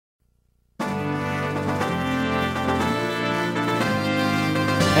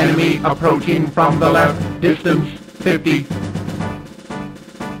Enemy approaching from the left. Distance 50.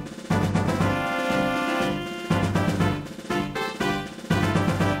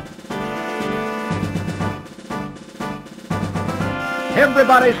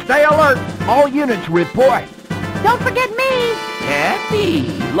 Everybody stay alert! All units report! Don't forget me! Peppy,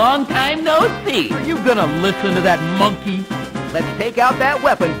 long time no see. Are you gonna listen to that monkey? Let's take out that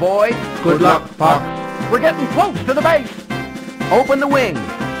weapon, boys. Good luck, Fox. We're getting close to the base. Open the wings.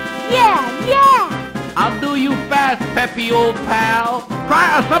 Yeah! I'll do you fast, Peppy, old pal.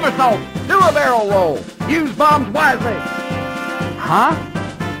 Try a somersault. Do a barrel roll. Use bombs wisely. Huh?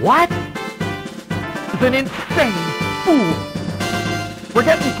 What? He's an insane fool. We're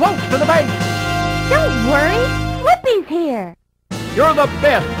getting close to the base. Don't worry, Slippy's here. You're the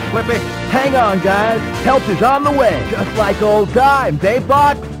best, Slippy. Hang on, guys. Help is on the way. Just like old times, eh,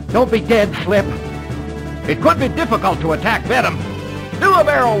 Fox? Don't be dead, Slip. It could be difficult to attack Venom. Do a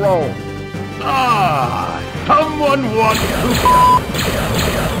barrel roll. Someone wants to...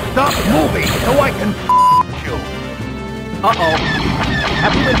 Stop moving so I can you. Uh-oh.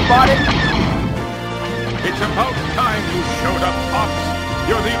 Have you been spotted? It's about time you showed up, Fox.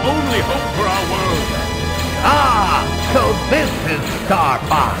 You're the only hope for our world. So this is Star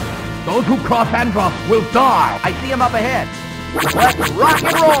Fox. Those who cross Andros will die. I see him up ahead. Let's rock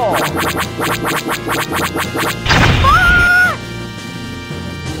and roll.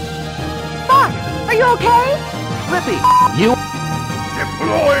 Fox, are you okay? Slippy, you...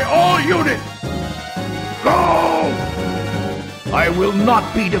 Deploy all units! Go! I will not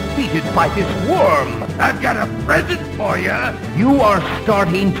be defeated by this worm. I've got a present for you. You are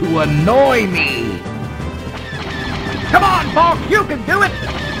starting to annoy me. Come on, Fox, you can do it.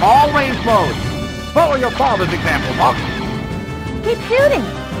 All range mode. Follow your father's example, Fox. Keep shooting.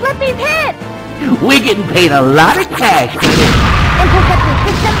 Slippy's hit. We're getting paid a lot of cash for this. Interceptor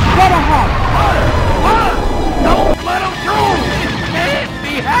system dead ahead. Don't let him through. It can't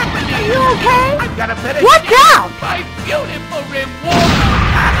be happening. Are you okay? I've got to finish. Watch out! My beautiful reward.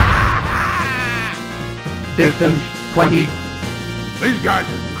 Distance 20. These guys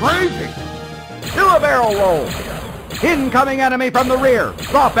are crazy. Do a barrel roll. Incoming enemy from the rear.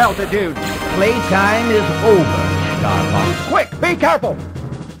 Drop altitude. Playtime is over, Starbucks. Quick, be careful.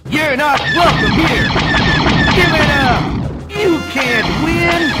 You're not welcome here. Give it up. You can't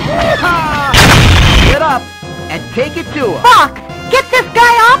win. Ha! Get up and take it to him. Fox, get this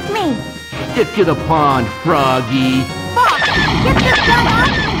guy off me. Stick to the pond, Froggy. Fox, get this guy off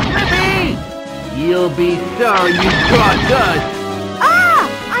me. Peppy! You'll be sorry you crossed us.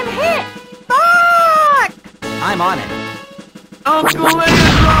 I'm hit. Fox! I'm on it. Uncle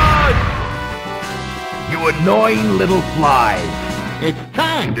Leonard! You annoying little flies. It's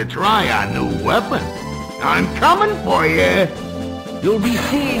time to try our new weapon. I'm coming for you. You'll be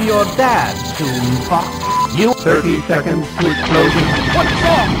seeing your dad soon, Fox. You... 30 seconds to explosion. What's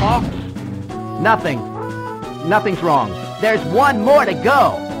wrong, Fox? Nothing. Nothing's wrong. There's one more to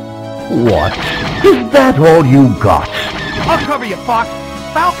go. What? Is that all you got? I'll cover you, Fox.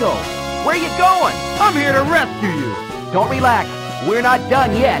 Falco, where you going? I'm here to rescue you. Don't relax. We're not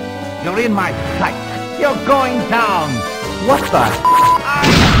done yet. You're in my sight. You're going down. What the... I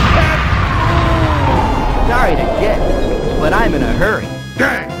can't move. Sorry to get, but I'm in a hurry.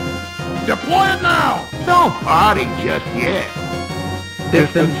 Gang, deploy it now. Don't party just yet.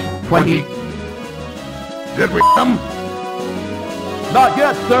 Distance 20. Did we come? Not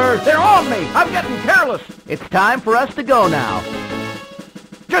yet, sir. They're on me. I'm getting careless. It's time for us to go now.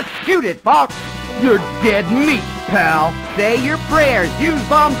 Just shoot it, Fox. You're dead meat, pal. Say your prayers. Use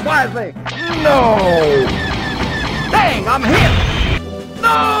bombs wisely. No. Dang, I'm hit.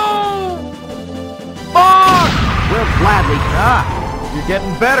 No. Fox! We'll gladly... you're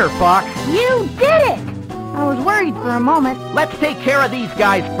getting better, Fox. You did it. I was worried for a moment. Let's take care of these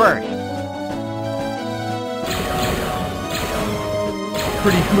guys first.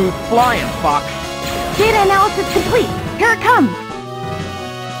 Pretty smooth flying, Fox. Data analysis complete. Here it comes.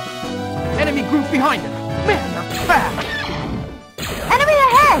 Enemy group behind us. Man, they're fast. Enemy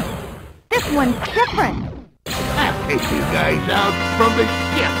ahead. This one's different. I'll take you guys out from the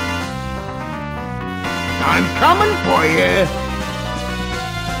ship. I'm coming for you.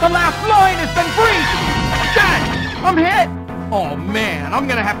 The last line has been breached. Dang, I'm hit. Oh man, I'm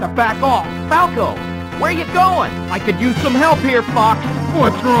gonna have to back off. Falco, where you going? I could use some help here, Fox.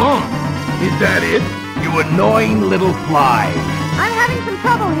 What's wrong? Is that it? You annoying little flies. I'm having some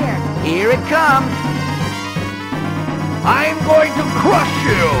trouble here. Here it comes. I'm going to crush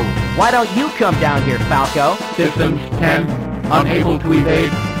you. Why don't you come down here, Falco? Distance 10. Unable to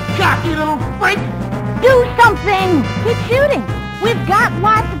evade. Cocky little freak. Do something. Keep shooting. We've got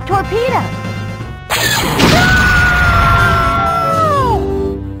lots of torpedoes.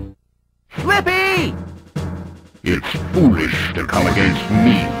 Slippy! It's foolish to come against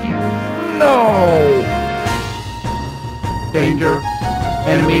me. No! Danger.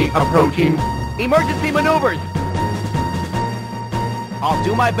 Enemy approaching. Emergency maneuvers! I'll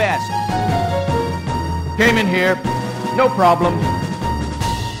do my best. Came in here. No problem.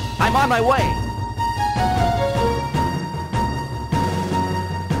 I'm on my way.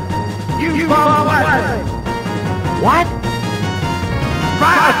 You follow us! What?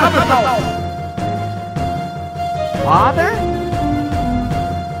 Try a somersault! Father?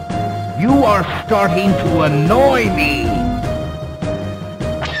 You are starting to annoy me.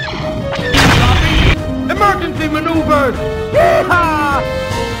 Emergency maneuvers! Yeehaw!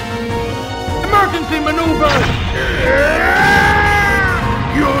 Emergency maneuvers!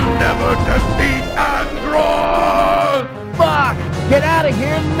 You'll never defeat Android! Fuck! Get out of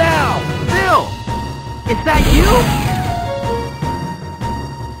here now! Bill! Is that you?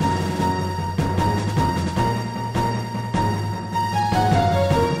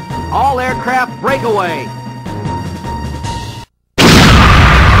 All aircraft breakaway!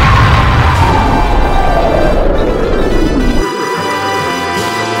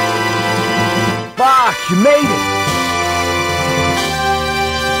 Fuck! You made it!